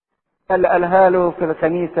اللي قالها له في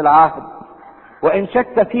خميس العهد: وان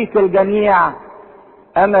شك فيك الجميع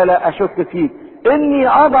انا لا اشك فيك، اني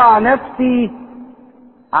اضع نفسي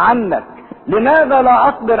عنك، لماذا لا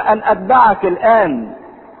اقدر ان اتبعك الان؟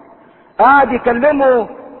 قاعد يكلمه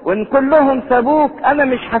وان كلهم سابوك انا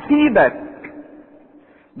مش هسيبك،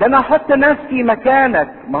 ده انا احط نفسي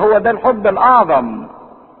مكانك. ما هو ده الحب الاعظم،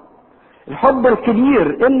 الحب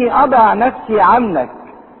الكبير، اني اضع نفسي عنك.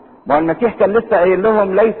 ما المسيح كان لسه قايل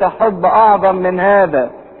لهم: ليس حب اعظم من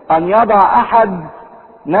هذا ان يضع احد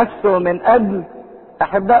نفسه من اجل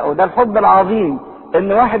احبائه. ده الحب العظيم،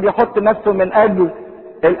 ان واحد يحط نفسه من اجل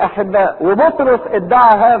الاحباء. وبطرس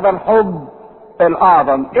ادعى هذا الحب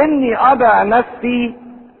الاعظم: اني اضع نفسي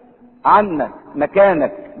عنك،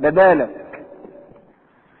 مكانك، بدالك.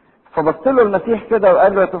 فبص له المسيح كده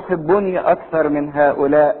وقال له: تحبني اكثر من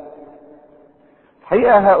هؤلاء؟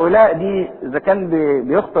 الحقيقه هؤلاء دي اذا كان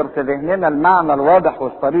بيخطر في ذهننا المعنى الواضح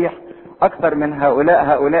والصريح اكثر من هؤلاء،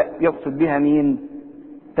 هؤلاء يقصد بها مين؟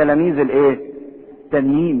 تلاميذ الايه؟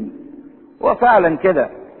 تانيين. وفعلا كده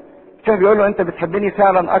شوف بيقول له: انت بتحبني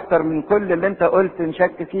فعلا اكثر من كل اللي انت قلت ان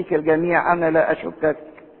شك فيك الجميع انا لا اشكك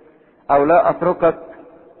او لا اتركك.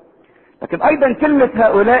 لكن ايضا كلمة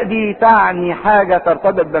هؤلاء دي تعني حاجة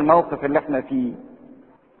ترتبط بالموقف اللي احنا فيه.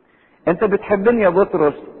 انت بتحبني يا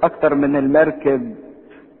بطرس اكتر من المركب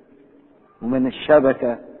ومن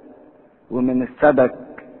الشبكة ومن السبك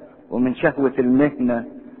ومن شهوة المهنة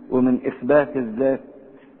ومن اثبات الذات.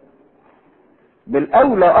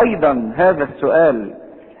 بالاولى ايضا هذا السؤال: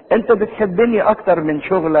 انت بتحبني اكتر من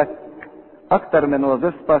شغلك، اكتر من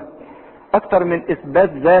وظيفتك، اكتر من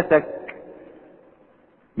اثبات ذاتك؟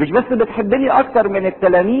 مش بس بتحبني اكتر من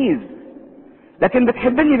التلاميذ، لكن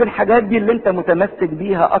بتحبني بالحاجات دي اللي انت متمسك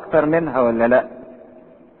بيها اكتر منها ولا لا؟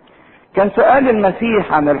 كان سؤال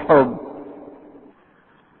المسيح عن الحب.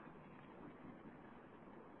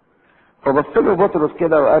 فبص له بطرس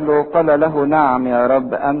كده وقال له: قال له: نعم يا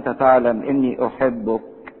رب، انت تعلم اني احبك.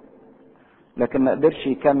 لكن ما قدرش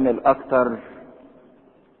يكمل اكتر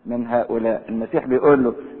من هؤلاء. المسيح بيقول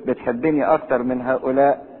له: بتحبني اكتر من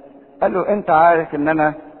هؤلاء؟ قال له: انت عارف ان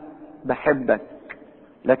انا بحبك.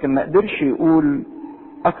 لكن ما قدرش يقول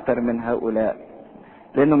اكتر من هؤلاء،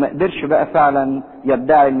 لانه ما قدرش بقى فعلا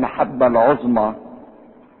يدعي المحبة العظمى،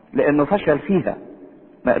 لانه فشل فيها،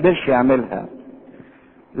 ما قدرش يعملها.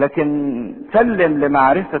 لكن سلم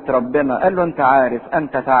لمعرفة ربنا، قال له: انت عارف،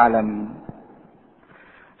 انت تعلم.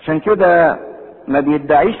 عشان كده ما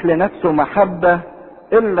بيدعيش لنفسه محبة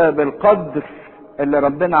الا بالقدر اللي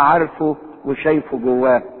ربنا عارفه وشايفه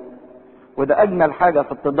جواه. وده اجمل حاجة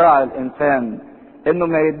في اتضاع الانسان، انه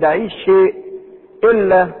ما يدعيش شيء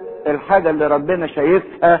الا الحاجة اللي ربنا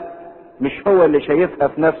شايفها، مش هو اللي شايفها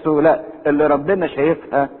في نفسه، لا، اللي ربنا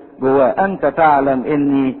شايفها جواه. انت تعلم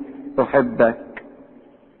اني احبك.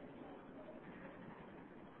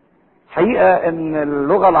 حقيقة ان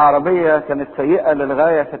اللغة العربية كانت سيئة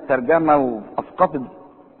للغاية في الترجمة، وافقدت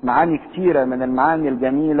معاني كتيرة من المعاني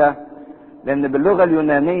الجميلة، لان باللغة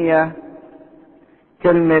اليونانية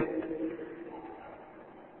كلمة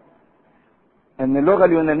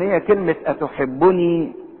كلمة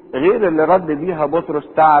أتحبني غير اللي رد بيها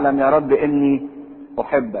بطرس: تعلم يا رب إني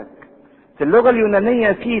أحبك. في اللغة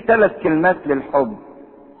اليونانية في 3 كلمات للحب.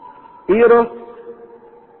 إيروس،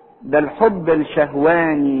 ده الحب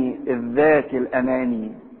الشهواني الذاتي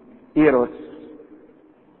الأناني، إيروس.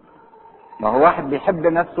 ما هو واحد بيحب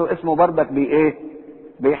نفسه اسمه برضك بإيه؟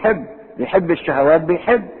 بيحب الشهوات،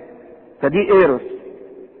 بيحب، فدي إيروس.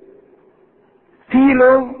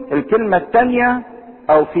 فيلو الكلمة الثانية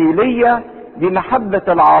او فيلية، دي محبة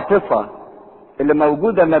العاطفة اللي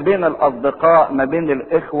موجودة ما بين الاصدقاء، ما بين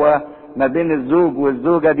الاخوة، ما بين الزوج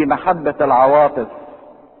والزوجة، دي محبة العواطف،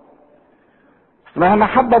 اسمها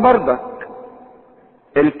محبة برضك.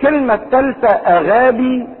 الكلمة الثالثة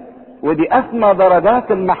اغابي، ودي اسمى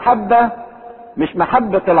درجات المحبة، مش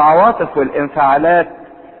محبة العواطف والانفعالات،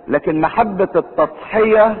 لكن محبة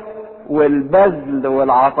التضحية والبذل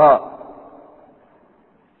والعطاء.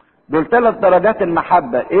 دول 3 درجات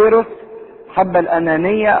المحبة: ايروس، محبة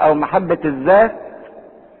الانانية او محبة الذات،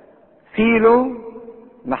 فيلو،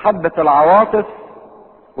 محبة العواطف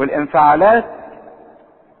والانفعالات،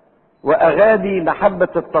 واغادي، محبة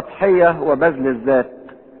التضحية وبذل الذات.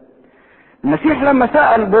 المسيح لما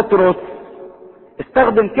سأل بطرس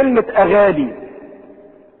استخدم كلمة اغادي.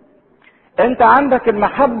 انت عندك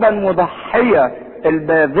المحبة المضحية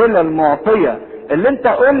الباذلة المعطية، اللي انت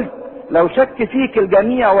قلت: لو شك فيك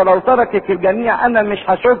الجميع ولو تركك الجميع انا مش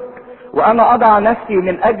هشك، وانا اضع نفسي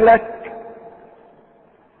من اجلك.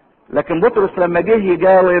 لكن بطرس لما جه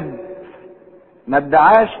يجاوب ما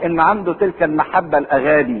ادعاش ان عنده تلك المحبة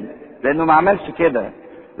الاغادي، لانه ما عملش كده،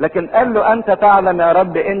 لكن قال له انت تعلم يا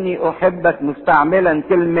رب اني احبك، مستعملا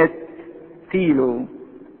كلمة فيلو.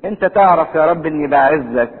 انت تعرف يا رب اني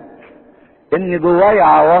بعزك، اني جواي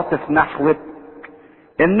عواطف نحوك،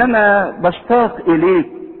 ان انا بشتاق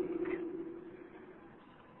اليك.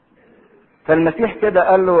 فالمسيح كده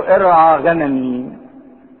قال له ارعى غنمي.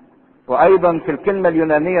 وايضا في الكلمة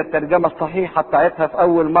اليونانية الترجمة الصحيحة بتاعتها في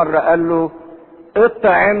اول مرة قال له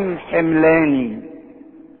اطعم حملاني،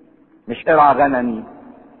 مش ارعى غنمي.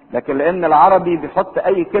 لكن لان العربي بيحط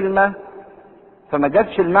اي كلمة فما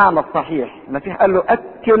جابش المعنى الصحيح. المسيح قال له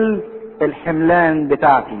اكل الحملان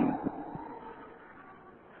بتاعتي.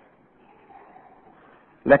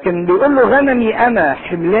 لكن بيقول له غنمي انا،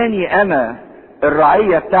 حملاني انا،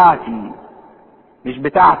 الرعية بتاعتي مش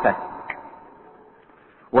بتاعتك.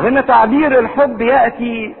 وهنا تعبير الحب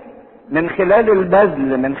يأتي من خلال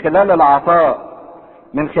البذل، من خلال العطاء،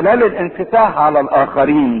 من خلال الانفتاح على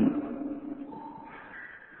الآخرين.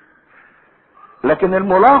 لكن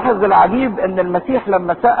الملاحظ العجيب ان المسيح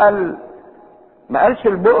لما سأل ما قالش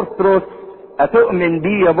لبطرس أتؤمن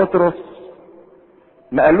بي يا بطرس،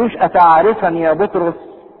 ما قالوش أتعرفني يا بطرس،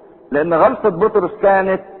 لأن غلطة بطرس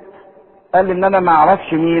كانت قال ان انا ما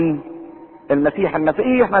اعرفش مين المسيح.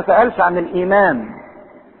 المسيح ما سألش عن الإيمان،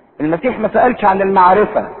 المسيح ما سألش عن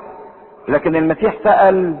المعرفة، لكن المسيح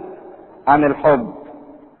سأل عن الحب.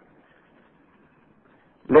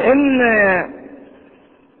 لأن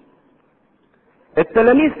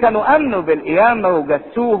التلاميذ كانوا آمنوا بالقيامة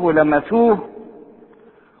وجسوه ولمسوه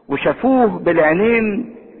وشافوه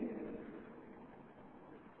بالعينين،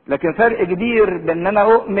 لكن فرق كبير بين أنا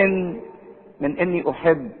أؤمن من إني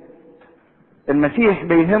أحب. المسيح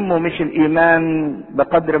بيهمه مش الإيمان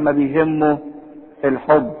بقدر ما بيهمه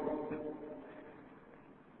الحب.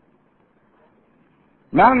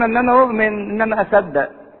 معنى ان انا اؤمن ان انا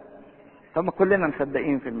اصدق، طب ما كلنا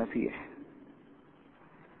مصدقين في المسيح،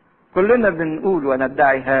 كلنا بنقول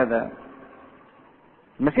وندعي هذا.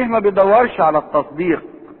 المسيح ما بيدورش على التصديق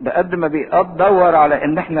بقد ما بيدور على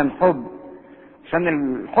ان احنا نحب، عشان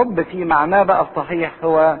الحب في معناه بقى الصحيح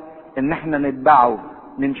هو ان احنا نتبعه،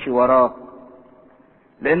 نمشي وراه.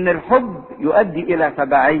 لان الحب يؤدي الى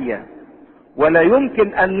تبعية، ولا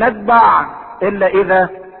يمكن ان نتبع الا اذا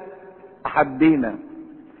احبينا.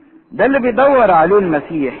 ده اللي بيدور عليه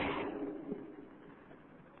المسيح.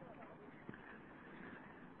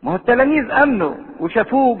 ما هو التلاميذ امنوا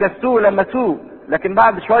وشافوه جسوه لمسوه، لكن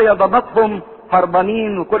بعد شوية ضبطهم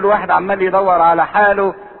هربانين، وكل واحد عمال يدور على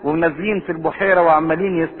حاله، ونازلين في البحيرة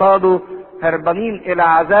وعمالين يصطادوا، هربانين الى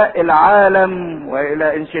عزاء العالم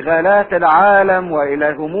والى انشغالات العالم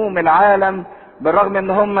والى هموم العالم، بالرغم ان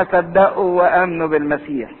هم صدقوا وامنوا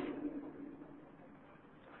بالمسيح.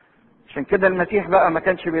 عشان كده المسيح بقى ما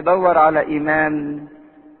كانش بيدور على ايمان،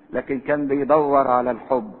 لكن كان بيدور على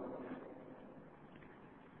الحب.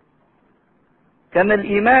 كان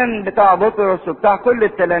الايمان بتاع بطرس وبتاع كل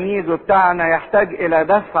التلاميذ وبتاعنا يحتاج الى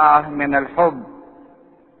دفعة من الحب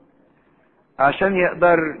عشان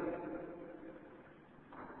يقدر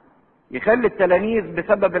يخلي التلاميذ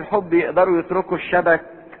بسبب الحب يقدروا يتركوا الشبك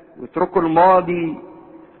ويتركوا الماضي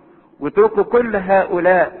ويتركوا كل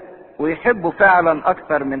هؤلاء، ويحبوا فعلا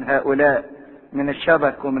اكثر من هؤلاء، من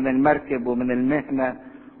الشبك ومن المركب ومن المهنة،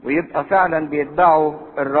 ويبقى فعلا بيتبعوا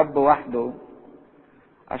الرب وحده.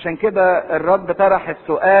 عشان كده الرب طرح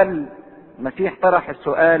السؤال، المسيح طرح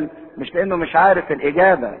السؤال مش لانه مش عارف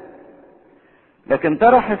الاجابة، لكن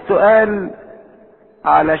طرح السؤال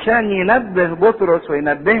علشان ينبه بطرس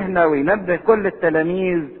وينبهنا وينبه كل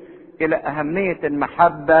التلاميذ الى اهمية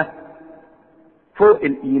المحبة فوق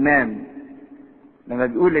الايمان. لما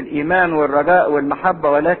بيقول الايمان والرجاء والمحبة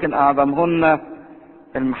ولكن اعظمهن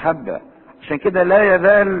المحبة. عشان كده لا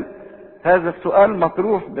يزال هذا السؤال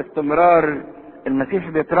مطروح باستمرار، المسيح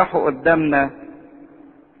بيطرحه قدامنا.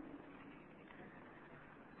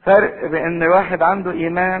 فرق بان واحد عنده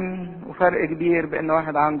ايمان وفرق كبير بان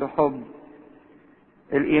واحد عنده حب.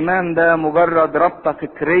 الايمان ده مجرد ربطة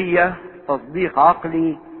فكرية، تصديق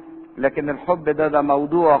عقلي، لكن الحب ده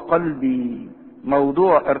موضوع قلبي،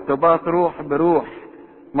 موضوع ارتباط روح بروح،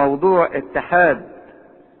 موضوع اتحاد.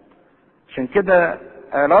 عشان كده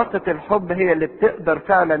علاقة الحب هي اللي بتقدر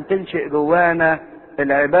فعلا تنشئ جوانا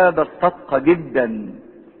العبادة الصادقة جدا.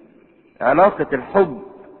 علاقة الحب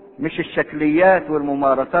مش الشكليات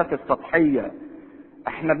والممارسات السطحية.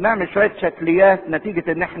 احنا بنعمل شوية شكليات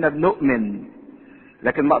نتيجة ان احنا بنؤمن،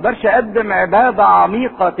 لكن ما اقدرش اقدم عبادة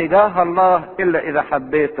عميقة تجاه الله الا اذا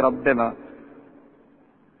حبيت ربنا.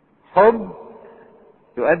 حب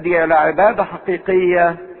يؤدي الى عبادة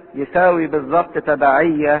حقيقية يساوي بالضبط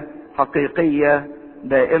تبعية حقيقية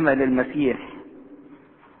دائمة للمسيح.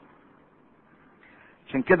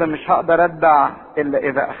 عشان كده مش هقدر اتبع الا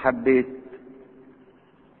اذا احبيت.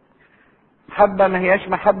 محبة ما هياش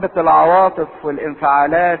محبة العواطف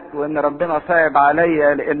والانفعالات وان ربنا صعب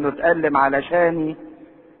عليا لانه اتألم علشاني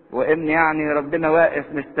وان يعني ربنا واقف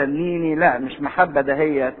مستنيني. لا، مش محبة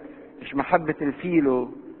دهيت، مش محبة الفيلو،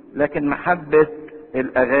 لكن محبة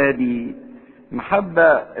الاغادي،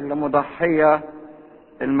 محبة اللي مضحية،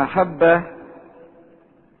 المحبة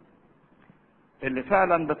اللي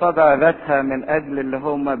فعلا بتضع ذاتها من اجل اللي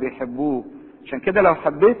هم بيحبوه. عشان كده لو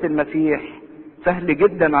حبيت المسيح سهل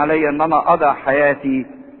جدا علي ان انا اضع حياتي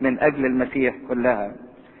من اجل المسيح كلها.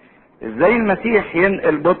 ازاي المسيح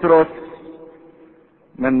ينقل بطرس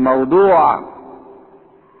من موضوع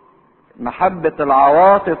محبة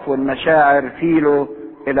العواطف والمشاعر فيله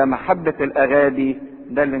الى محبة الاغادي؟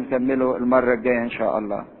 ده اللي نكمله المرة الجاية ان شاء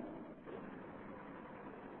الله.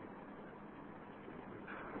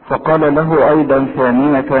 فقال له ايضا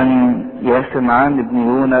ثانية: يا سمعان بن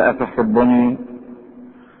يونا اتحبني؟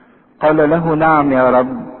 قال له: نعم يا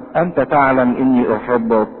رب، انت تعلم اني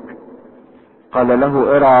احبك. قال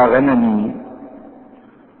له: ارعى غنمي.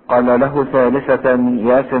 قال له ثالثة: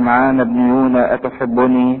 يا سمعان بن يونا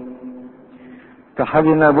اتحبني؟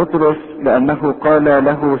 فحزن بطرس لانه قال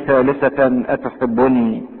له ثالثة: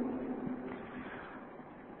 اتحبني؟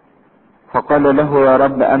 فقال له: يا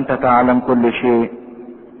رب، انت تعلم كل شيء،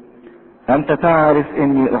 انت تعرف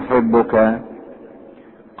اني احبك.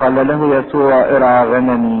 قال له يسوع: ارعى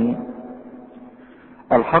غنمي.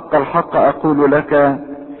 الحق الحق اقول لك،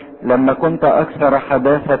 لما كنت اكثر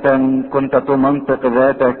حداثة كنت تمنطق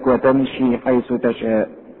ذاتك وتمشي حيث تشاء،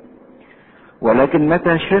 ولكن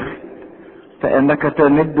متى شخت فانك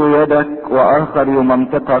تمد يدك واخر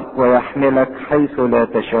يمنطقك ويحملك حيث لا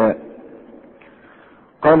تشاء.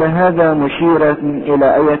 قال هذا مشيرا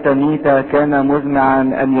الى اية ميتة كان مزمعا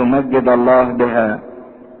ان يمجد الله بها.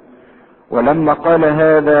 ولما قال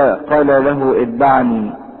هذا قال له: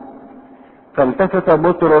 اتبعني. فالتفت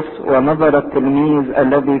بطرس ونظر التلميذ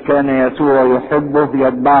الذي كان يسوع يحبه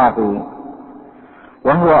يتبعه،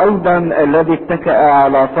 وهو ايضا الذي اتكأ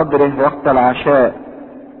على صدره وقت العشاء،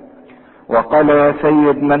 وقال: يا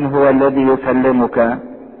سيد، من هو الذي يسلمك؟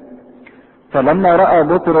 فلما رأى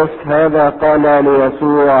بطرس هذا قال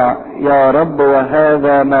ليسوع: يا رب،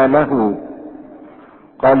 وهذا ما له؟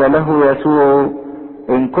 قال له يسوع: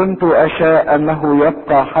 إن كنت أشاء أنه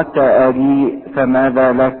يبقى حتى آجي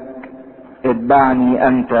فماذا لك؟ اتبعني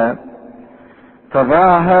أنت.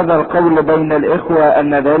 فذاع هذا القول بين الإخوة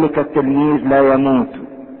أن ذلك التلميذ لا يموت،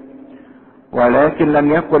 ولكن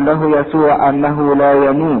لم يقل له يسوع أنه لا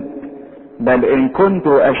يموت، بل إن كنت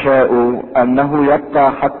أشاء أنه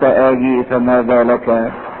يبقى حتى آجي فماذا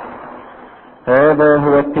لك؟ هذا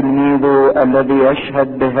هو التلميذ الذي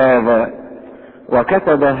يشهد بهذا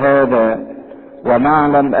وكتب هذا،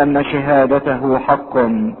 ونعلم أن شهادته حق،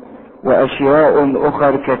 وأشياء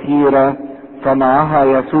أخر كثيرة صنعها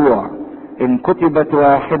يسوع إن كتبت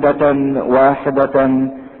واحدة واحدة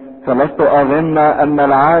فلست أظن أن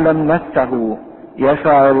العالم نفسه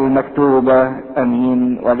يفعل المكتوبة.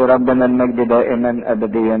 امين. ولربنا المجد دائما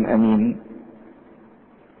ابديا امين.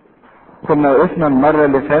 كنا وقفنا المرة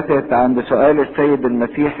اللي فاتت عند سؤال السيد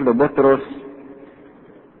المسيح لبطرس،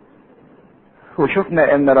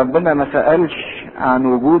 وشفنا ان ربنا ما سألش عن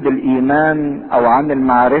وجود الايمان او عن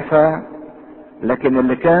المعرفة، لكن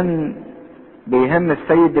اللي كان بيهم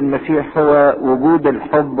السيد المسيح هو وجود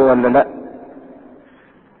الحب ولا لا،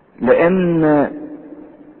 لان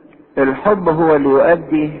الحب هو اللي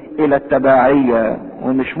يؤدي الى التبعية،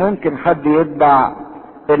 ومش ممكن حد يتبع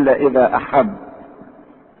الا اذا احب.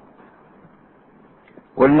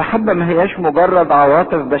 والمحبة ما هياش مجرد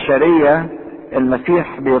عواطف بشرية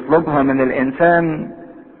المسيح بيطلبها من الانسان،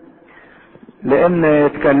 لان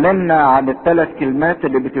اتكلمنا عن الثلاث كلمات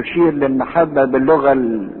اللي بتشير للمحبة باللغة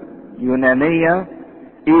اليونانية: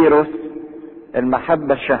 ايروس،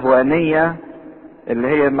 المحبة الشهوانية اللي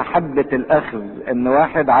هي محبة الاخذ، ان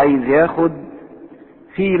واحد عايز ياخد.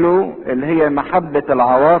 فيلو اللي هي محبة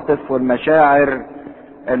العواطف والمشاعر،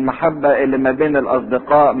 المحبة اللي ما بين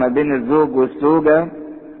الاصدقاء، ما بين الزوج والزوجة،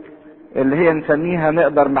 اللي هي نسميها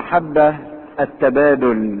نقدر محبة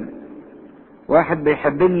التبادل، واحد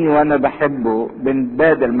بيحبني وانا بحبه،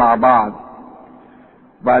 بنتبادل مع بعض.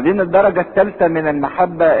 بعدين الدرجة الثالثة من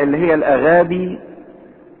المحبة اللي هي الاغابي،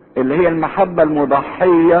 اللي هي المحبة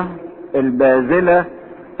المضحية الباذلة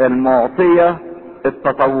المعطية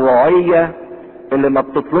التطوعية اللي ما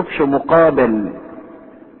بتطلبش مقابل،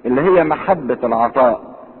 اللي هي محبة العطاء.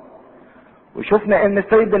 وشفنا ان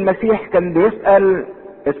السيد المسيح كان بيسأل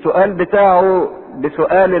السؤال بتاعه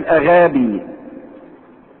بسؤال الاغابي: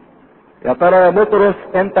 يا ترى يا بطرس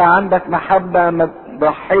انت عندك محبة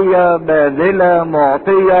ضحية باذلة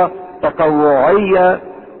معطية تطوعية.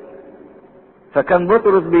 فكان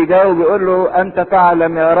بطرس بيجاوب يقول له انت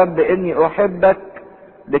تعلم يا رب اني احبك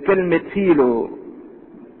بكلمة فيلو.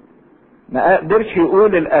 ما قدرش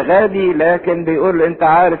يقول الاغادي، لكن بيقول انت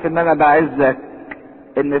عارف ان انا بعزك،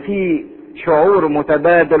 ان في شعور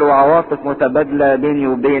متبادل وعواطف متبادلة بيني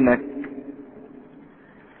وبينك.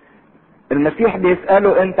 المسيح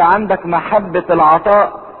بيسأله انت عندك محبة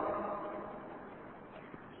العطاء،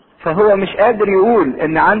 فهو مش قادر يقول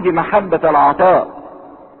ان عندي محبة العطاء،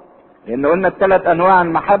 لان قلنا الثلاث انواع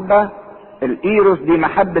المحبة. الايروس دي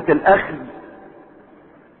محبة الاخذ،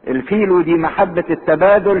 الفيلو دي محبة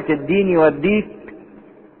التبادل تديني واديك،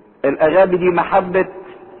 الاغابي دي محبة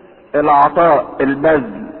العطاء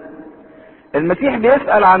البذل. المسيح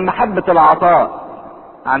بيسأل عن محبة العطاء،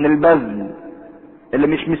 عن البذل اللي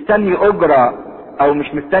مش مستني اجرة او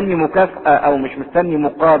مش مستني مكافأة او مش مستني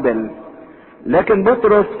مقابل. لكن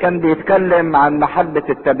بطرس كان بيتكلم عن محبة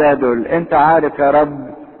التبادل. انت عارف يا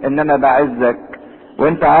رب ان انا بعزك،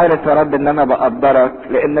 وانت عارف يا رب ان انا بقدرك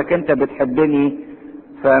لانك انت بتحبني،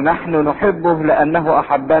 فنحن نحبه لانه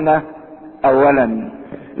احبنا اولا.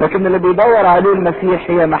 لكن اللي بيدور عليه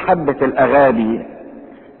المسيح هي محبة الاغابي،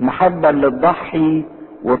 محبة اللي تضحي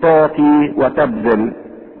وتعطي وتبذل.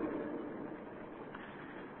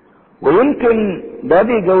 ويمكن ده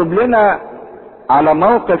بيجاوب لنا على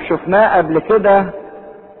موقف شفناه قبل كده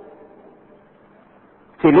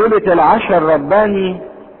في ليلة العشاء الرباني،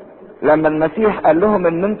 لما المسيح قال لهم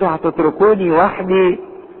ان انتوا هتتركوني وحدي.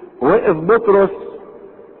 وقف بطرس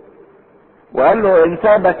وقال له ان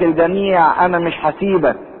سابك الجميع انا مش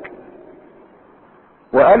هسيبك.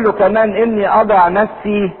 وقال له كمان اني اضع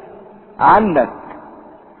نفسي عنك.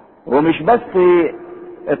 ومش بس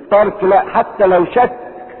الترك، لا، حتى لو شك،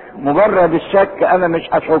 مجرد الشك انا مش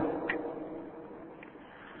هشك.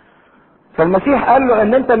 فالمسيح قال له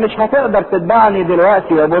ان انت مش هتقدر تتبعني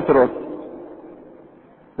دلوقتي يا بطرس،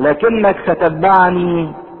 لكنك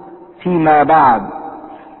ستتبعني فيما بعد.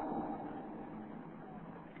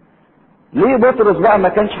 ليه بطرس بقى ما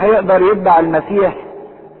كانش هيقدر يتبع المسيح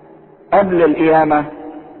قبل القيامة،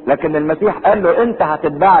 لكن المسيح قال له انت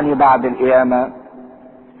هتتبعني بعد القيامة؟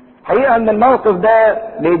 حقيقة ان الموقف ده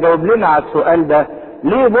بيجاوب لنا على السؤال ده.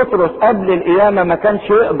 ليه بطرس قبل القيامة ما كانش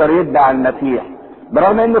يقدر يتبع المسيح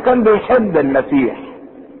برغم انه كان بيحب المسيح؟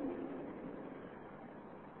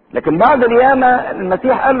 لكن بعد القيامة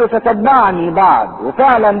المسيح قال له ستتبعني بعد،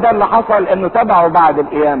 وفعلا ده اللي حصل، انه تبعه بعد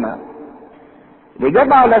القيامة.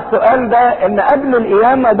 الإجابة على السؤال ده ان قبل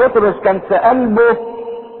القيامة بطرس كان في قلبه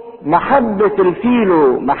محبة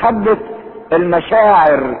الفيلو، محبة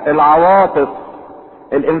المشاعر، العواطف،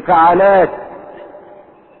 الانفعالات،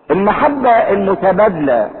 المحبة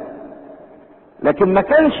المتبادلة. لكن ما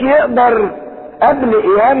كانش يقدر قبل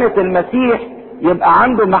قيامة المسيح يبقى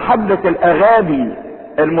عنده محبة الأغابي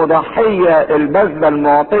المضحية البذلة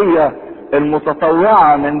المعطية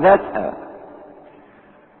المتطوعة من ذاتها.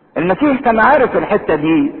 المسيح كان عارف الحتة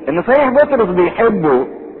دي، ان صحيح بطرس بيحبه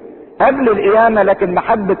قبل القيامة، لكن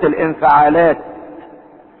محبة الانفعالات.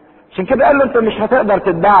 عشان كده قال له انت مش هتقدر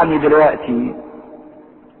تتبعني دلوقتي.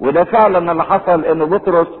 وده فعلا اللي حصل، ان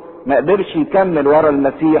بطرس ما قدرش يكمل ورا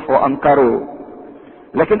المسيح وانكره،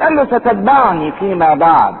 لكن قال له ستتبعني فيما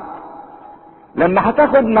بعد. لما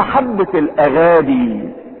هتاخد محبة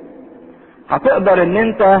الاغابي هتقدر ان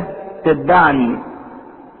انت تتبعني.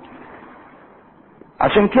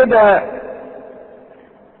 عشان كده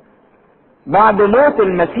بعد موت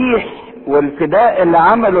المسيح والفداء اللي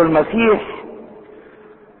عمله المسيح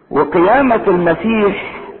وقيامة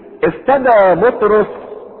المسيح، افتدى بطرس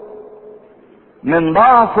من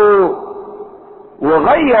ضعفه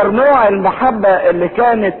وغير نوع المحبة اللي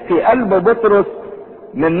كانت في قلب بطرس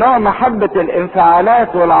من نوع محبة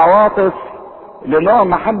الانفعالات والعواطف لنوع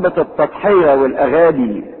محبة التضحية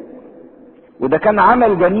والاغادي. وده كان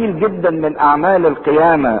عمل جميل جدا من اعمال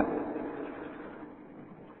القيامة.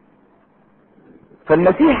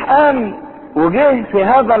 فالمسيح قام وجه في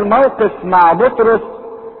هذا الموقف مع بطرس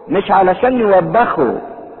مش علشان يوبخه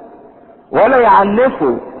ولا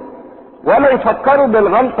يعنفه ولا يفكروا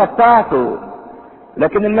بالغلطة بتاعته،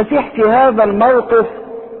 لكن المسيح في هذا الموقف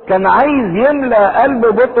كان عايز يملأ قلب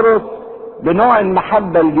بطرس بنوع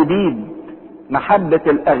المحبة الجديد، محبة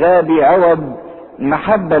الأغابي عوض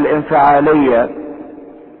المحبة الانفعالية.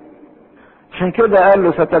 عشان كده قال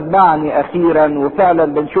له ستتبعني أخيرا. وفعلا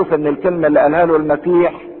بنشوف ان الكلمة اللي قالها له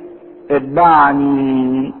المسيح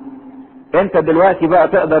اتبعني. انت دلوقتي بقى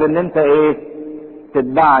تقدر ان انت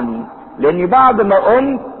تتبعني، لاني بعد ما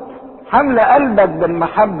قمت حمل قلبك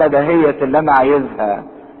بالمحبة دهيت اللي انا عايزها،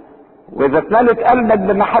 واذا اتملت قلبك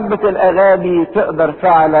بمحبة الاغابي تقدر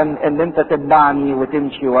فعلا ان انت تتبعني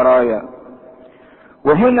وتمشي ورايا.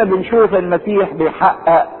 وهنا بنشوف المسيح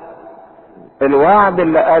بيحقق الوعد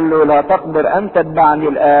اللي قال له لا تقدر ان تتبعني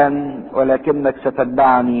الان ولكنك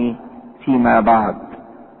ستتبعني فيما بعد.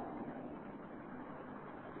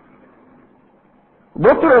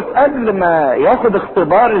 بطرس قبل ما ياخد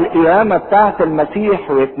اختبار القيامة بتاعت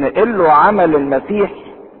المسيح ويتنقل له عمل المسيح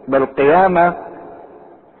بالقيامة،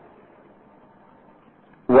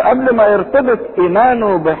 وقبل ما يرتبط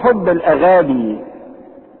ايمانه بحب الاغابي،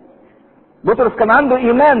 بطرس كان عنده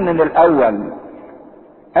ايمان من الاول.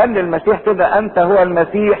 قال للمسيح كده انت هو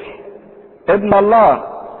المسيح ابن الله،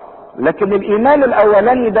 لكن الايمان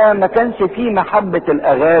الاولاني ده ما كانش فيه محبة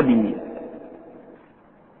الاغابي،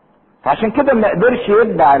 فعشان كده ما قدرش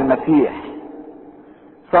يتبع المسيح.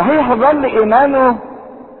 صحيح ظل ايمانه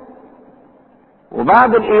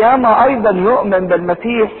وبعد القيامة ايضا يؤمن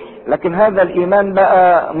بالمسيح، لكن هذا الايمان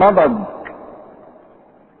بقى نضج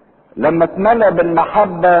لما اتملى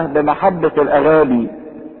بالمحبة بمحبة الاغابي.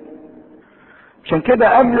 عشان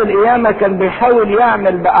كده قبل القيامة كان بيحاول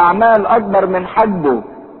يعمل باعمال اكبر من حجمه،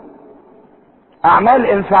 اعمال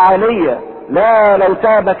انفعالية. لا لو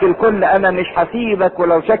تابك الكل انا مش هسيبك،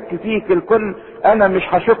 ولو شك فيك الكل انا مش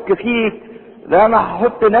هشك فيك، ده انا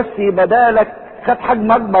هحط نفسي بدالك. خد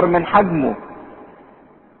حجم اكبر من حجمه.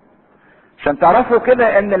 عشان تعرفوا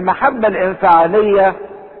كده ان المحبة الانفعالية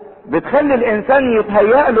بتخلي الانسان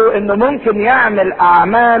يتهيأ انه ممكن يعمل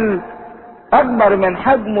اعمال اكبر من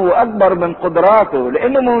حجمه واكبر من قدراته،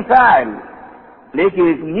 لانه منفعل.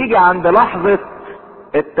 لكن يجي عند لحظة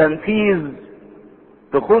التنفيذ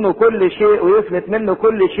تخونه كل شيء ويفلت منه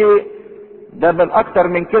كل شيء، ده بل اكتر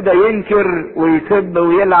من كده ينكر ويسب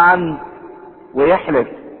ويلعن ويحلف.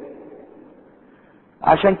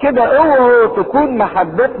 عشان كده اوعوا تكون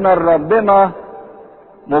محبتنا لربنا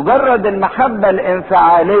مجرد المحبة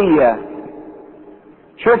الانفعالية.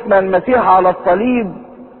 شفنا المسيح على الصليب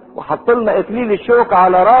وحط لنا اكليل الشوك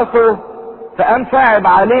على راسه فقام صعب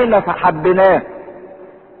علينا فحبناه.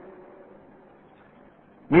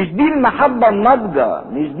 مش دي المحبة الناضجة،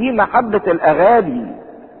 مش دي محبة الاغابي،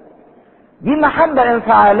 دي محبة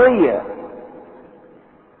انفعالية.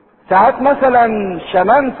 ساعات مثلا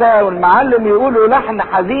الشمامسة والمعلم يقولوا لحن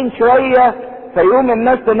حزين شوية فيقوم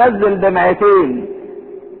الناس تنزل دمعتين،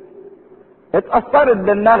 اتأثرت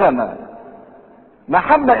بالنغمة،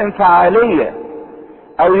 محبة انفعالية.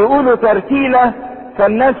 او يقولوا ترتيلة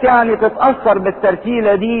فالناس يعني تتأثر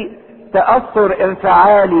بالترتيلة دي تأثر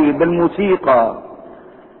انفعالي بالموسيقى.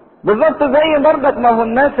 بالظبط زي برضك ما هو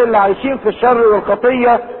الناس اللي عايشين في الشر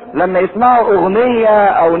والخطية لما يسمعوا اغنية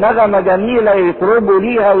او نغمة جميلة يطربوا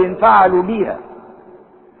ليها وينفعلوا بيها.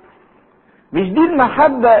 مش دي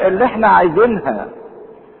المحبة اللي احنا عايزينها.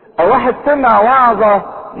 او واحد سمع وعظة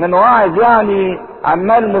من واعظ يعني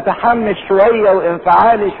عمال متحمس شوية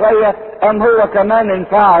وانفعالي شوية قام هو كمان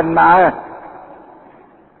انفعل معاه.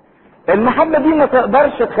 المحبة دي ما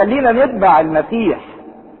تقدرش تخلينا نتبع المسيح.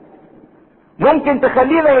 ممكن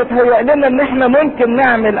تخلينا يتهيأ لنا ان احنا ممكن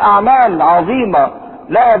نعمل اعمال عظيمة،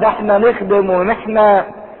 لا ده احنا نخدم ونحنا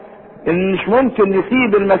مش ممكن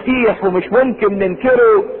نسيب المسيح ومش ممكن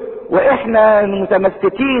ننكره واحنا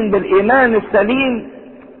متمسكين بالايمان السليم.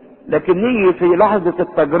 لكن نيجي في لحظة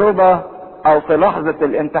التجربة او في لحظة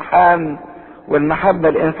الامتحان والمحبة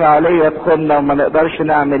الانفعالية تدخلنا وما نقدرش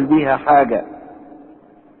نعمل بيها حاجة.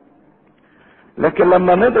 لكن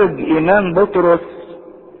لما نضج ايمان بطرس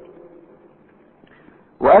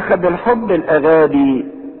واخذ الحب الاغابي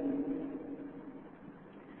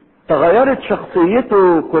تغيرت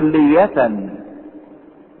شخصيته كلية،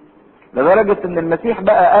 لدرجة ان المسيح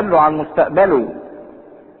بقى قال له عن مستقبله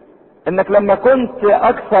انك لما كنت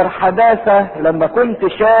اكثر حداثة، لما كنت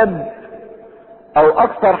شاب او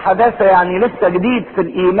اكثر حداثة يعني لسه جديد في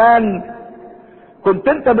الايمان، كنت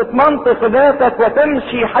انت بتمنطق ذاتك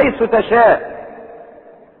وتمشي حيث تشاء،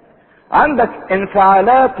 عندك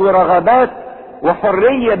انفعالات ورغبات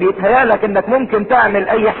وحرية بيتهيألك انك ممكن تعمل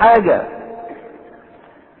اي حاجة.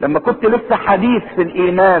 لما كنت لسه حديث في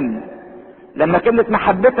الايمان، لما كانت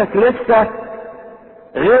محبتك لسه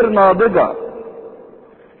غير ناضجة.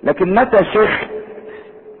 لكن متى شخت،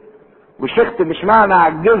 وشخت مش معنى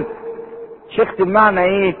عجزت، شخت بمعنى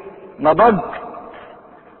ايه؟ نضجت،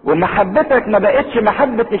 ومحبتك ما بقتش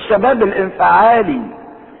محبة الشباب الانفعالي،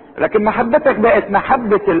 لكن محبتك بقت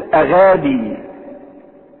محبة الاغابي.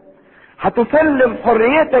 هتسلم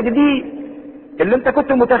حريتك دي اللي انت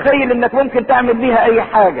كنت متخيل انك ممكن تعمل بيها اي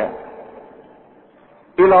حاجة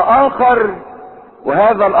الى اخر،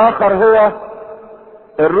 وهذا الاخر هو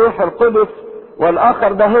الروح القدس،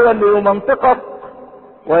 والاخر ده هو اللي يمنطقك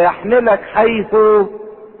ويحملك حيث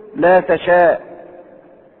لا تشاء.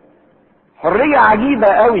 حرية عجيبة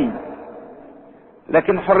قوي،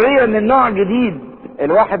 لكن حرية من نوع جديد.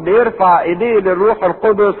 الواحد بيرفع ايديه للروح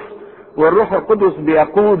القدس والروح القدس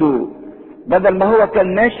بيقوده، بدل ما هو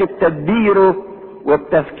كان ماشي بتدبيره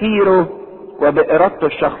وبتفكيره وبإرادته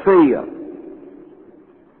الشخصية.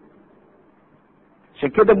 عشان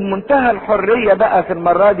كده بمنتهى الحرية بقى في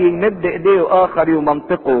المرة دي يمد ايديه اخر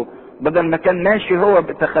يمنطقه، بدل ما كان ماشي هو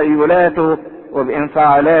بتخيلاته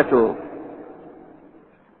وبانفعالاته.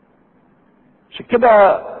 عشان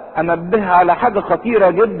كده انبه على حاجة خطيرة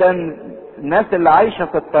جدا الناس اللي عايشة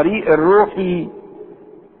في الطريق الروحي،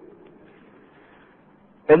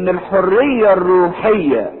 ان الحرية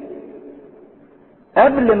الروحية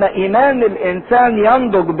قبل ما ايمان الانسان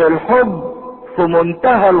ينضج بالحب في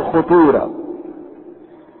منتهى الخطورة،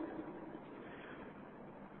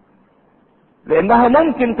 لانها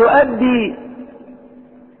ممكن تؤدي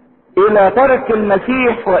الى ترك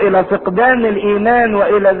المسيح والى فقدان الايمان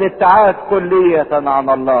والى الابتعاد كلية عن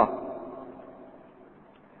الله.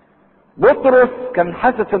 بطرس كان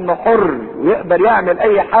حاسس انه حر ويقدر يعمل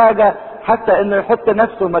اي حاجة، حتى انه يحط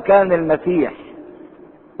نفسه مكان المسيح،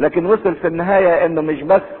 لكن وصل في النهاية انه مش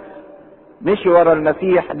بس مشي ورا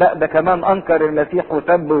المسيح، ده كمان انكر المسيح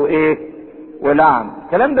وسب وايه ولعن.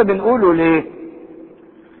 الكلام ده بنقوله ليه؟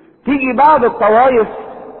 تيجي بعض الطوائف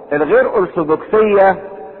الغير ارثوذكسية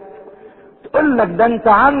تقول لك ده انت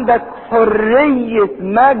عندك حرية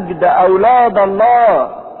مجد اولاد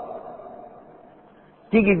الله.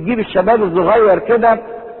 تيجي تجيب الشباب الصغير كده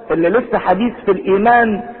اللي لسه حديث في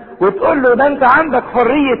الايمان وتقول له ده انت عندك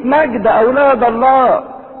حرية مجد اولاد الله،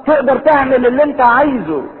 تقدر تعمل اللي انت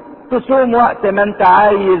عايزه، تصوم وقت ما انت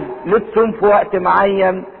عايز، ليه تصوم في وقت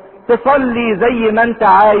معين، تصلي زي ما انت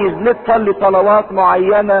عايز، ليه تصلي صلوات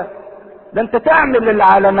معينة، ده انت تعمل اللي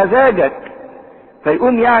على مزاجك.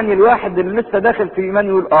 فيقوم يعني الواحد اللي لسه داخل في ايمان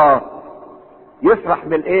يقول يفرح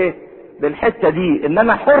بالايه، بالحتة دي، ان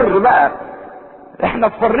انا حر بقى، احنا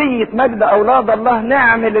في حرية مجد اولاد الله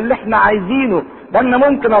نعمل اللي احنا عايزينه. ده انا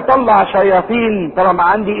ممكن اطلع شياطين طالما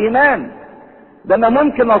عندي ايمان، ده انا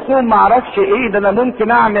ممكن اصوم معرفش ايه، ده انا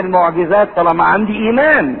ممكن اعمل معجزات طالما عندي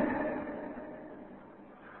ايمان.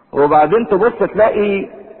 وبعدين تبص تلاقي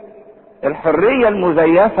الحرية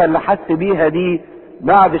المزيفة اللي حس بيها دي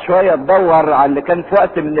بعد شوية تدور على اللي كان في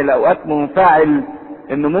وقت من الاوقات منفعل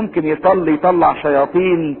انه ممكن يصلي يطلع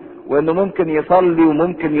شياطين، وانه ممكن يصلي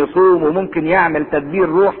وممكن يصوم وممكن يعمل تدبير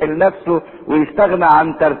روحي لنفسه ويستغنى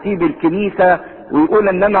عن ترتيب الكنيسة ويقول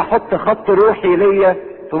ان انا احط خط روحي ليا.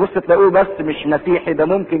 تبص تلاقوه بس مش مسيحي، ده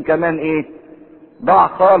ممكن كمان ضاع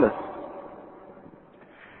خالص.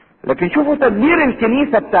 لكن شوفوا تدبير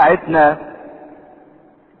الكنيسة بتاعتنا،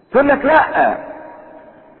 تقول لك لا،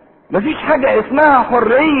 مفيش حاجة اسمها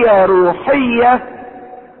حرية روحية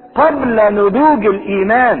قبل نضوج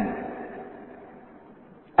الايمان،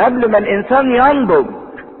 قبل ما الانسان ينضج.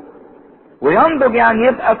 وينضج يعني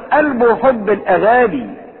يبقى في قلبه حب الاغاني.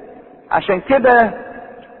 عشان كده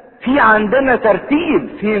في عندنا ترتيب،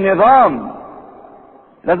 في نظام،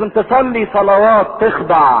 لازم تصلي صلوات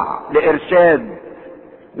تخضع لارشاد،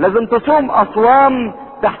 لازم تصوم اصوام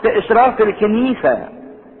تحت اشراف الكنيسة.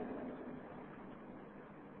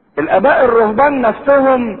 الاباء الرهبان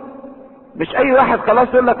نفسهم مش اي واحد خلاص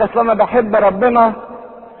يقول لك اصل انا بحب ربنا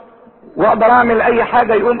واقدر اعمل اي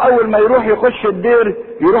حاجة، يقوم اول ما يروح يخش الدير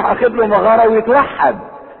يروح اخد له مغارة ويتوحد.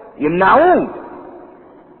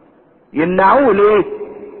 يمنعوه ليه؟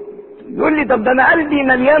 يقول لي طب ده انا قلبي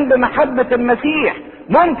مليان بمحبة المسيح،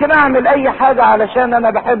 ممكن اعمل اي حاجة علشان انا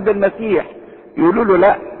بحب المسيح. يقولوا له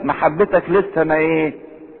لا، محبتك لسه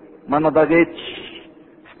ما نضجتش،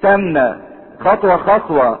 استنى خطوة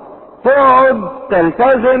خطوة، تقعد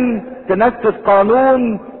تلتزم تنفذ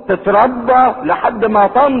قانون تتربى لحد ما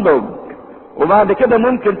تنضج، وبعد كده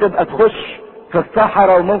ممكن تبقى تخش في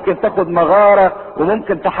الصحراء وممكن تاخد مغارة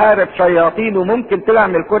وممكن تحارب شياطين وممكن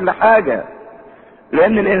تعمل كل حاجة.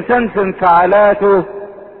 لان الانسان في انفعالاته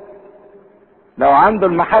لو عنده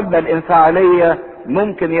المحبة الانفعالية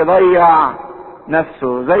ممكن يضيع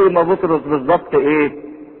نفسه زي ما بطرس بالظبط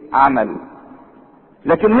عمل.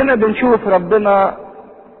 لكن هنا بنشوف ربنا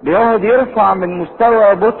بيقعد يرفع من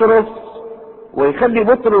مستوى بطرس ويخلي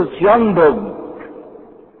بطرس ينضج،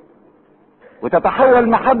 وتتحول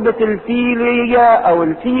محبة الفيلية او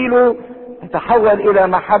الفيلو تتحول الى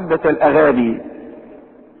محبة الاغاني.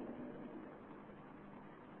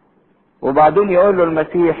 وبعدين يقول له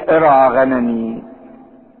المسيح ارعى غنمي.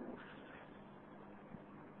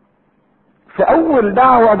 في اول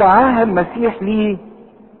دعوة دعاها المسيح ليه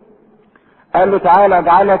قال له تعالى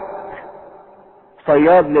اجعلك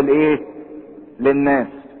صياد للناس.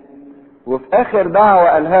 وفي اخر دعوة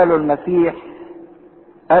قالها له المسيح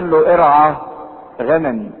قال له ارعى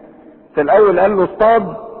غنمي. في الاول قال له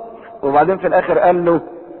اصطاد، وبعدين في الاخر قال له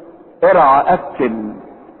ارعى اكل.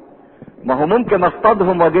 ما هو ممكن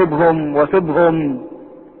اصطادهم واجيبهم واسيبهم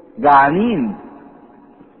جعانين،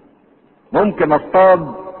 ممكن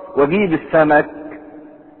اصطاد واجيب السمك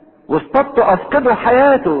واصطادته افقده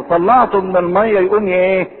حياته، طلعته من الميه يقوم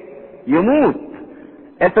ايه؟ يموت.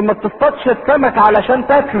 انت ما بتصطادش السمك علشان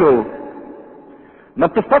تاكله، ما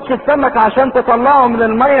بتصطادش السمك عشان تطلعه من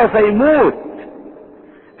الميه فيموت،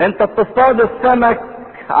 انت بتصطاد السمك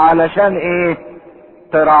علشان ايه؟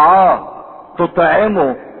 ترعاه،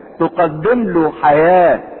 تطعمه، تقدم له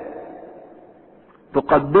حياه،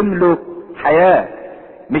 تقدم له حياه.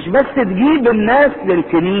 مش بس تجيب الناس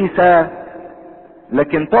للكنيسه،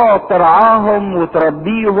 لكن تقعد ترعاهم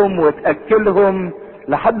وتربيهم وتاكلهم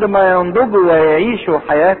لحد ما ينضجوا ويعيشوا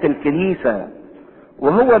حياه الكنيسه.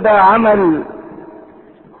 وهو ده عمل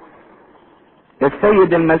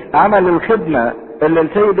السيد المسيح، عمل الخدمه اللي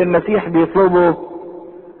السيد المسيح بيطلبه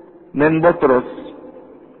من بطرس.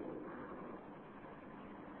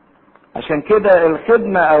 عشان كده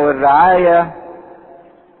الخدمه او الرعايه،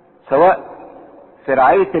 سواء في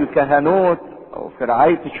رعايه الكهنوت او في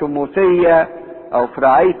رعايه الشموسيه او في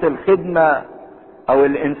رعايه الخدمه، او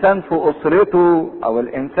الانسان في اسرته او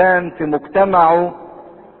الانسان في مجتمعه،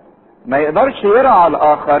 ما يقدرش يرعى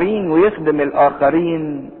الاخرين ويخدم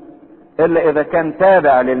الاخرين الا اذا كان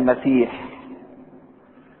تابع للمسيح.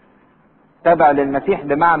 تابع للمسيح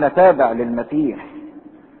بمعنى تابع للمسيح،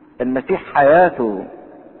 المسيح حياته.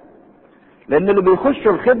 لان اللي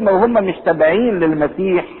بيخشوا الخدمة وهم مش تابعين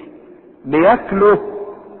للمسيح بياكلوا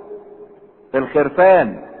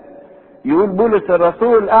الخرفان. يقول بولس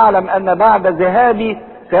الرسول اعلم ان بعد ذهابي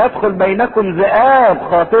سيدخل بينكم ذئاب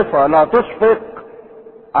خاطفة لا تشفق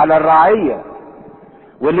على الرعية.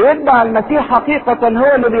 واللي يتبع المسيح حقيقة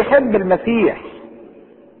هو اللي بيحب المسيح،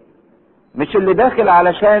 مش اللي داخل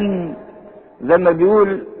علشان زي ما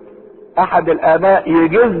بيقول احد الاباء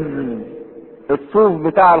يجز الصوف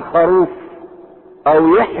بتاع الخروف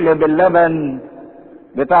او يحلب اللبن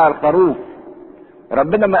بتاع الخروف.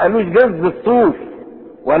 ربنا ما قالوش جز الصوف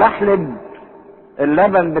ولا احلب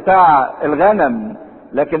اللبن بتاع الغنم،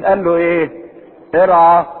 لكن قال له ايه؟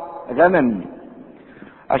 ارعى غنمي.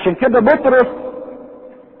 عشان كده بطرس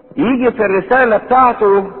يجي في الرسالة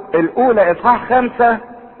بتاعته الاولى اصحاح 5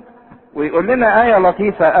 ويقول لنا آية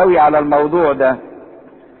لطيفة قوي على الموضوع ده.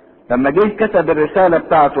 لما جه كتب الرسالة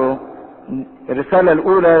بتاعته، الرسالة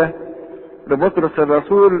الاولى لبطرس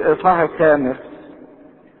الرسول اصحاح 5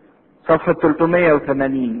 صفحة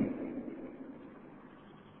 380،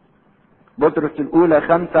 بطرس الاولى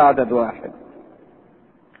 5 عدد 1: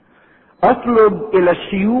 اطلب الى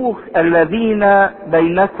الشيوخ الذين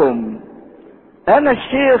بينكم، انا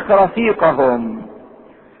الشيخ رفيقهم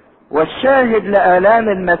والشاهد لآلام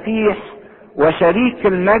المسيح وشريك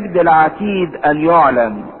المجد العتيد ان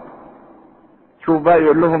يعلن. شوف بقى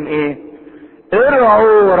يقول لهم ايه؟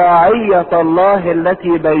 ارعوا رعية الله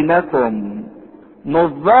التي بينكم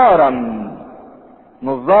نظارا.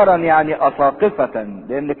 نظارا يعني اساقفة،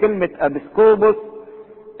 لان كلمة ابسكوبوس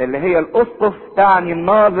اللي هي الاسقف تعني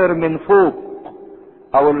الناظر من فوق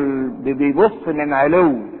او اللي بيبص من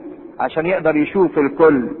علو عشان يقدر يشوف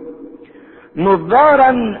الكل.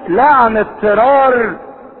 نظارا لا عن اضطرار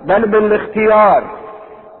بل بالاختيار.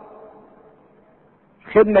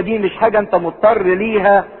 الخدمة دي مش حاجة انت مضطر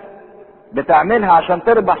ليها بتعملها عشان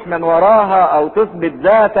تربح من وراها او تثبت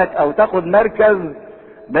ذاتك او تاخد مركز،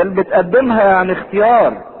 بل بتقدمها عن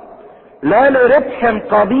اختيار، لا لربح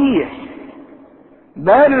قبيح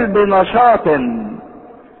بل بنشاط،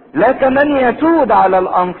 لا كمن يسود على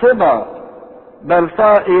الانصبة بل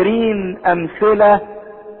صائرين امثلة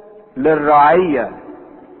للرعية.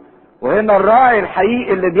 وهنا الراعي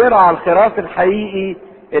الحقيقي اللي بيرعى الخراف الحقيقي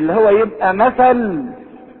اللي هو يبقى مثل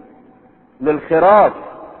للخراف،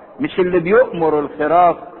 مش اللي بيؤمر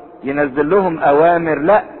الخراف ينزل لهم اوامر،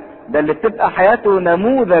 لا، ده اللي بتبقى حياته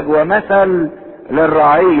نموذج ومثل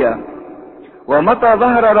للرعية. ومتى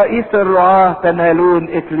ظهر رئيس الرعاة تنالون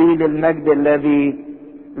اكليل المجد الذي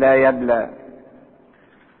لا يبلى.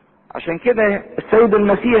 عشان كده السيد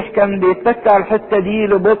المسيح كان بيتك على الحتة دي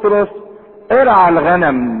لبطرس: ارعى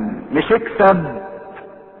الغنم، مش اكسب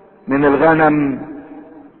من الغنم.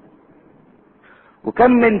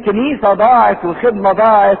 وكم من كنيسة ضاعت وخدمة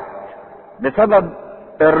ضاعت بسبب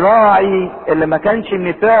الراعي اللي ما كانش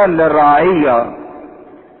مثال للرعية،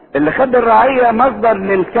 اللي خد الرعية مصدر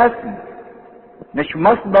للكسب مش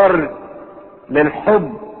مصدر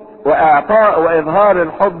للحب واعطاء واظهار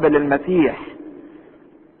الحب للمسيح.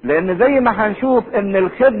 لان زي ما هنشوف ان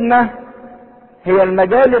الخدمة هي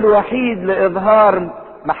المجال الوحيد لاظهار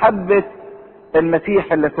محبة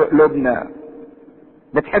المسيح اللي في قلوبنا.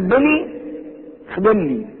 بتحبني؟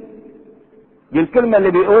 خدمني. دي الكلمة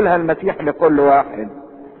اللي بيقولها المسيح لكل واحد.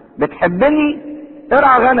 بتحبني؟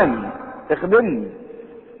 ارعى غنمي، اخدمني.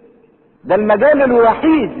 ده المجال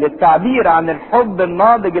الوحيد للتعبير عن الحب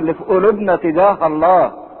الناضج اللي في قلوبنا تجاه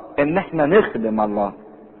الله، ان احنا نخدم الله.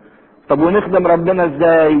 طب ونخدم ربنا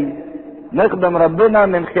ازاي؟ نخدم ربنا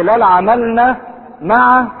من خلال عملنا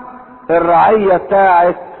مع الرعية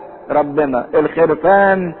بتاعت ربنا،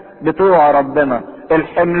 الخرفان بتوع ربنا،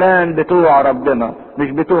 الحملان بتوع ربنا،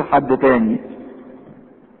 مش بتوع حد تاني.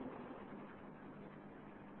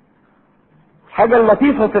 حاجة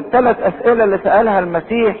اللطيفة في الثلاث اسئلة اللي سألها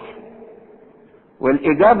المسيح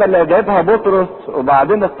والاجابة اللي جابها بطرس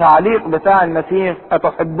وبعدين التعليق بتاع المسيح: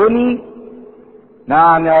 اتحبني؟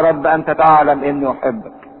 نعم يا رب انت تعلم اني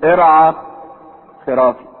احبك، ارعى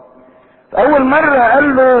خرافي. اول مرة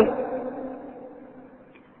قال له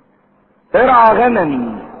ارعى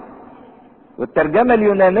غنمي، والترجمة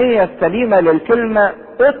اليونانية السليمة للكلمة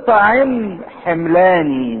اطعم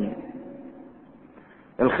حملاني.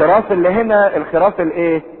 الخراف اللي هنا الخراف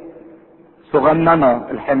الايه؟ صغننة.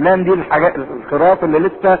 الحملان دي الحاجات الخراف اللي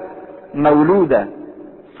لسه مولودة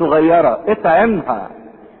صغيرة، اطعمها،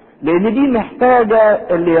 لان دي محتاجة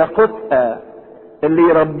اللي يقودها، اللي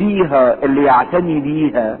يربيها، اللي يعتني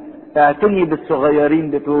بيها. اعتني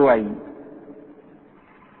بالصغيرين بتوعي.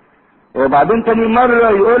 وبعدين تاني مرة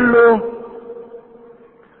يقول له،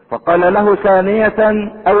 فقال له ثانية،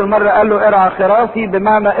 اول مرة قال له ارعى خرافي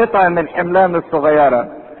بمعنى اطعم الحملان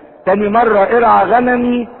الصغيرة. تاني مرة ارعى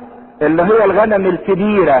غنمي اللي هي الغنم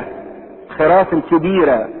الكبيرة، الخراف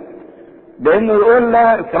الكبيرة، بانه يقول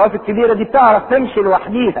لها الخراف الكبيرة دي بتعرف تمشي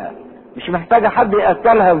لوحديها، مش محتاجة حد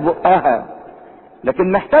يأكلها في بقها،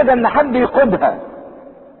 لكن محتاجة ان حد يقودها،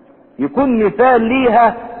 يكون مثال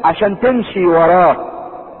ليها عشان تمشي وراه.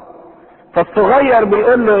 فالصغير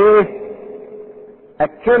بيقول له ايه؟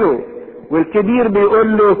 اكله. والكبير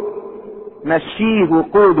بيقول له مشيه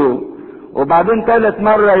وقوده. وبعدين ثالث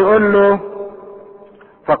مرة يقول له،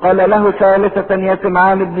 فقال له ثالثة يا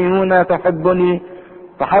سمعان ابن يونا تحبني؟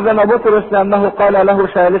 فحزن بطرس لأنه قال له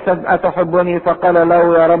ثالثا أتحبني؟ فقال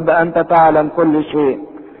له يا رب أنت تعلم كل شيء،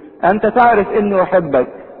 أنت تعرف إني أحبك.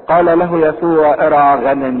 قال له يسوع ارعى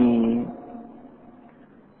غنمي.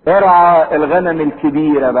 ارعى الغنم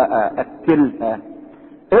الكبيرة بقى، أكلها،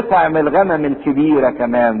 اطعم الغنم الكبيرة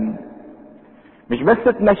كمان. مش بس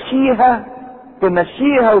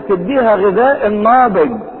تمشيها وتديها غذاء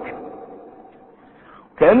الناضج.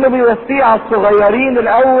 كأنه بيوصيه على الصغيرين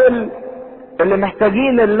الأول اللي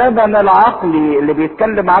محتاجين اللبن العقلي اللي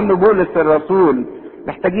بيتكلم عنه بولس الرسول،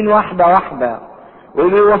 محتاجين واحدة واحدة.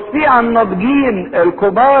 وبيوصيه على الناضجين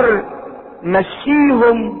الكبار،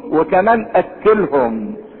 مشيهم وكمان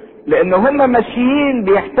أكلهم، لأن هم ماشيين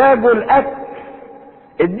بيحتاجوا الأكل.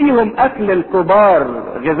 اديهم أكل الكبار،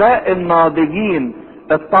 غذاء الناضجين،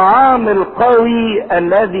 الطعام القوي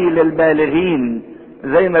الذي للبالغين،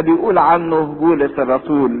 زي ما بيقول عنه بولس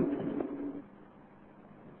الرسول.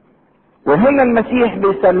 وهنا المسيح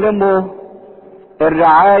بيسلمه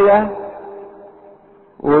الرعاية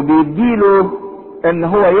وبيديله ان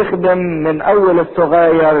هو يخدم من اول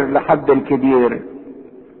الصغير لحد الكبير.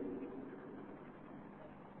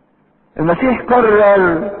 المسيح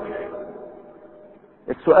كرر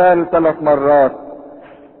السؤال 3 مرات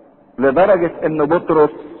لدرجة ان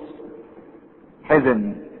بطرس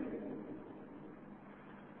حزن.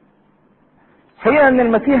 هي ان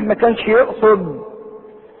المسيح ما كانش يقصد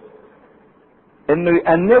انه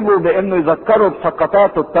يأنبه بانه يذكره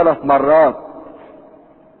بسقطاته ال3 مرات،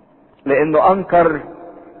 لانه انكر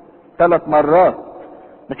 3 مرات.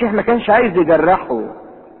 المسيح ما كانش عايز يجرحه،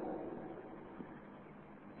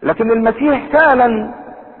 لكن المسيح فعلا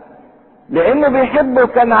لانه بيحبه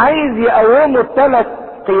كان عايز يقومه ال3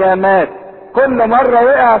 قيامات. كل مرة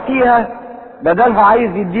وقع فيها بدلها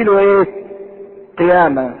عايز يديله ايه؟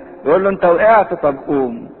 قيامة. يقول له انت وقعت، طب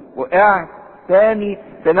قوم. وقعت ثاني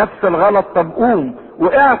في نفس الغلط، طب قوم.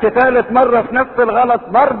 وقعت 3 مرة في نفس الغلط،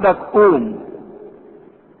 بردك قوم.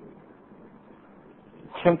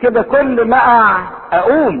 عشان كده كل ما اقع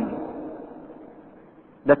اقوم،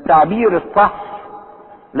 ده التعبير الصح.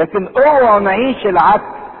 لكن اوعى نعيش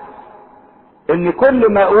العكس، ان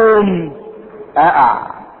كل ما اقوم اقع.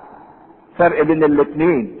 فرق بين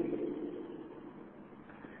الاتنين.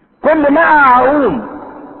 كل ما اقع اقوم،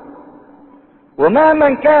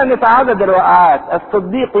 ومهما كانت عدد الوقعات.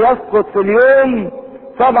 الصديق يسقط في اليوم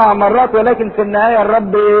 7 مرات، ولكن في النهاية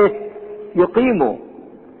الرب يقيمه.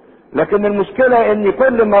 لكن المشكلة ان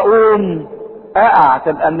كل ما اقوم اقع،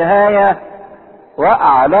 تبقى النهاية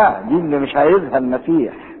وقع. لا، دي اللي مش عايزها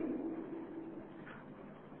المسيح.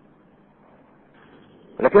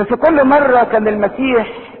 لكن في كل مرة كان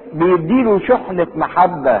المسيح بيديله شحنة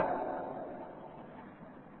محبة،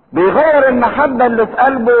 بيغير المحبة اللي في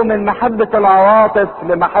قلبه من محبة العواطف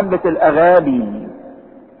لمحبة الأغابي،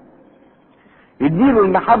 يديله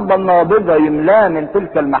المحبة الناضجة، يملاه من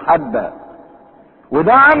تلك المحبة.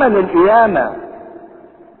 وده عمل القيامة،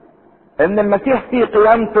 ان المسيح في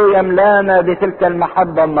قيامته يملانا بتلك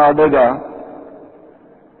المحبة الناضجة.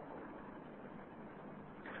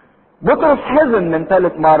 بطرس حزن من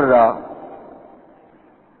ثالث مرة،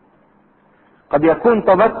 قد يكون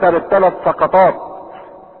تذكر الثلاث سقطات،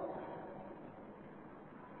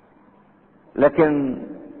 لكن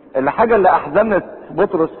الحاجة اللي احزنت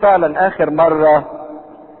بطرس فعلا اخر مرة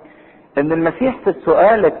ان المسيح في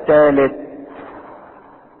السؤال الثالث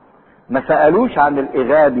ما سألوش عن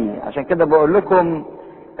الإغابي. عشان كده بقول لكم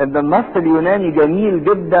ان النص اليوناني جميل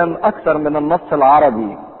جدا اكثر من النص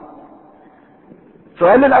العربي.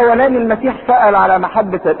 السؤال الاولاني المسيح سأل على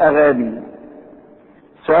محبة الأغابي،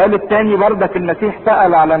 السؤال الثاني بردك المسيح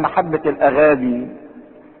سأل على محبة الأغابي،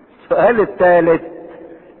 السؤال الثالث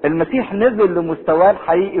المسيح نزل لمستواه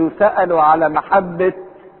الحقيقي وسأله على محبة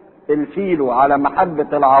الفيلو، على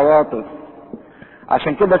محبة العواطف.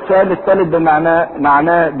 عشان كده السؤال الثالث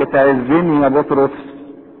معناه بتعزني يا بطرس.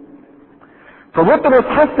 فبطرس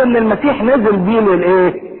حس ان المسيح نزل بيه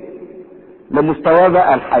للايه؟ لمستواه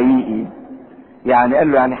بقى الحقيقي. يعني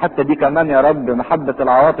قال له يعني حتى دي كمان يا رب محبة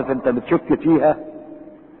العواطف انت بتشك فيها؟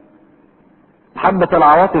 محبة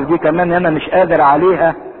العواطف دي كمان انا مش قادر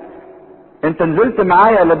عليها؟ انت نزلت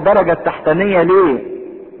معايا للدرجة التحتانية ليه؟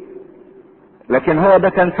 لكن هو ده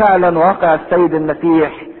كان فعلا واقع السيد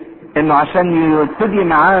المسيح، انه عشان يبتدي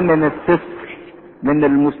معاه من الصفر، من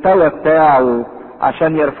المستوى بتاعه،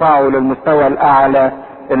 عشان يرفعه للمستوى الاعلى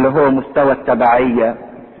اللي هو مستوى التبعية.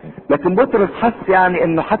 لكن بطرس حس يعني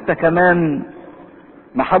انه حتى كمان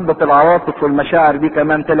محبة العواطف والمشاعر دي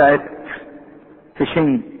كمان طلعت في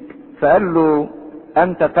شنك. فقال له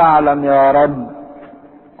انت تعلم يا رب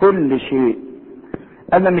كل شيء،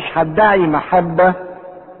 انا مش هدعي محبة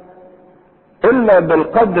الا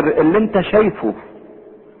بالقدر اللي انت شايفه،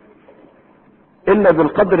 الا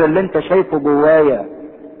بالقدر اللي انت شايفه جوايا.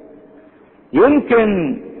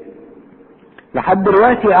 يمكن لحد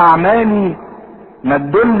دلوقتي اعمالي ما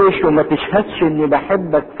تدلش وما تشهدش اني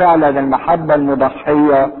بحبك فعلا المحبة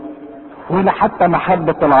المضحية ولا حتى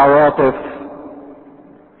محبة العواطف،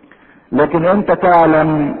 لكن انت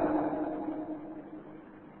تعلم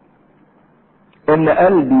ان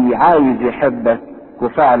قلبي عايز يحبك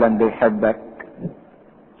وفعلا بيحبك.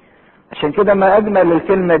 عشان كده ما اجمل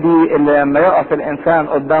الكلمة دي اللي لما يقف الانسان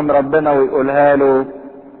قدام ربنا ويقولها له،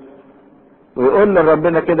 ويقول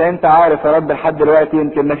لربنا كده انت عارف يا رب لحد دلوقتي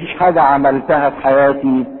يمكن ما فيش حاجة عملتها في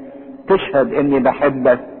حياتي تشهد اني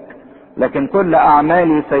بحبك، لكن كل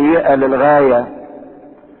اعمالي سيئة للغاية.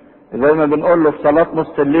 زي ما بنقول له في صلاة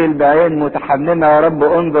نص الليل بعين متحننة يا رب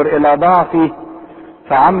انظر الى ضعفي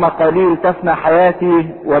فعما قليل تفنى حياتي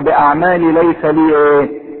وباعمالي ليس لي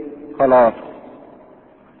ايه خلاص،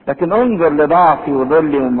 لكن انظر لضعفي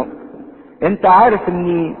وضلي انت عارف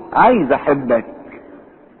اني عايز احبك،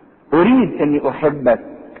 اريد اني احبك،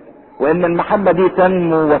 وان المحبة دي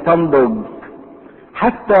تنمو وتنضج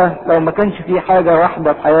حتى لو ما كانش في حاجة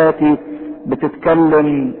واحدة في حياتي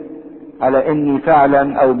بتتكلم على اني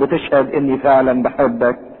فعلا او بتشهد اني فعلا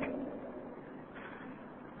بحبك.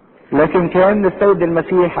 لكن كأن السيد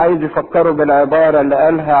المسيح عايز يفكره بالعبارة اللي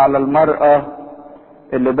قالها على المرأة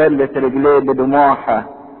اللي بلت رجليه بدموعها.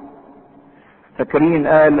 فاكرين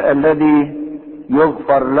قال الذي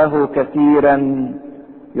يغفر له كثيرا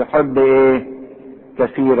يحب ايه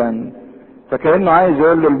كثيرا. فكأنه عايز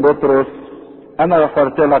يقول لبطرس انا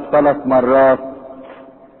غفرت لك 3 مرات،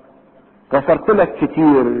 غفرت لك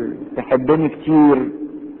كتير، تحبني كتير.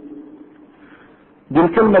 دي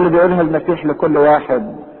الكلمة اللي بيقولها المسيح لكل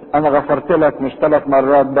واحد، انا غفرت لك مش 3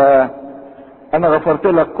 مرات بقى، انا غفرت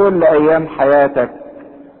لك كل ايام حياتك،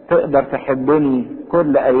 تقدر تحبني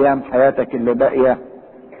كل ايام حياتك اللي باقية.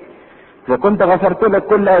 اذا كنت غفرت لك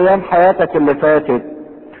كل ايام حياتك اللي فاتت،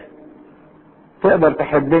 تقدر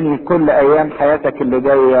تحبني كل ايام حياتك اللي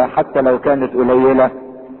جاية حتى لو كانت قليلة.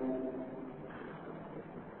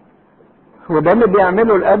 وده اللي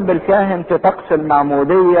بيعمله الاب الكاهن في طقس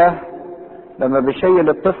المعمودية لما بيشيل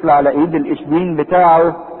الطفل على ايد الاشدين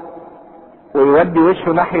بتاعه ويودي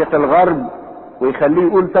وشه ناحية الغرب ويخليه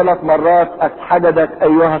يقول 3 مرات اجحدك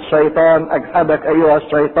ايها الشيطان، اجحدك ايها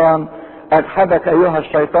الشيطان، اجحدك ايها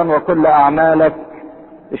الشيطان وكل اعمالك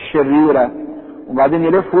الشريرة، وبعدين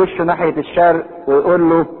يلف وشه ناحية الشرق ويقول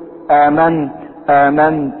له امنت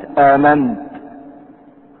امنت امنت.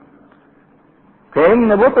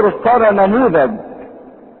 كأن بطرس صار نموذج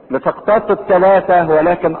لسقطاته الثلاثة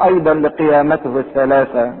ولكن ايضا لقيامته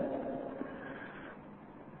الثلاثة.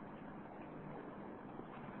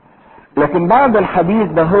 لكن بعد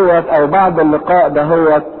الحديث دهوت او بعد اللقاء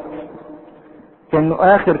دهوت كان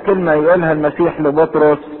اخر كلمة يقولها المسيح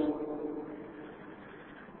لبطرس،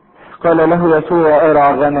 قال له يسوع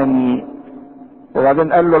ارعى غنمي.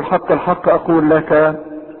 وبعدين قال له الحق الحق اقول لك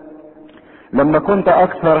لما كنت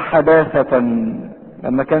اكثر حداثة،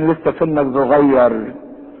 لما كان لسه سنك صغير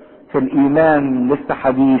في الايمان لسه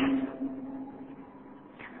حديث،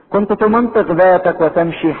 كنت تمنطق ذاتك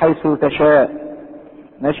وتمشي حيث تشاء،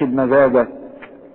 ماشي بمزاجك،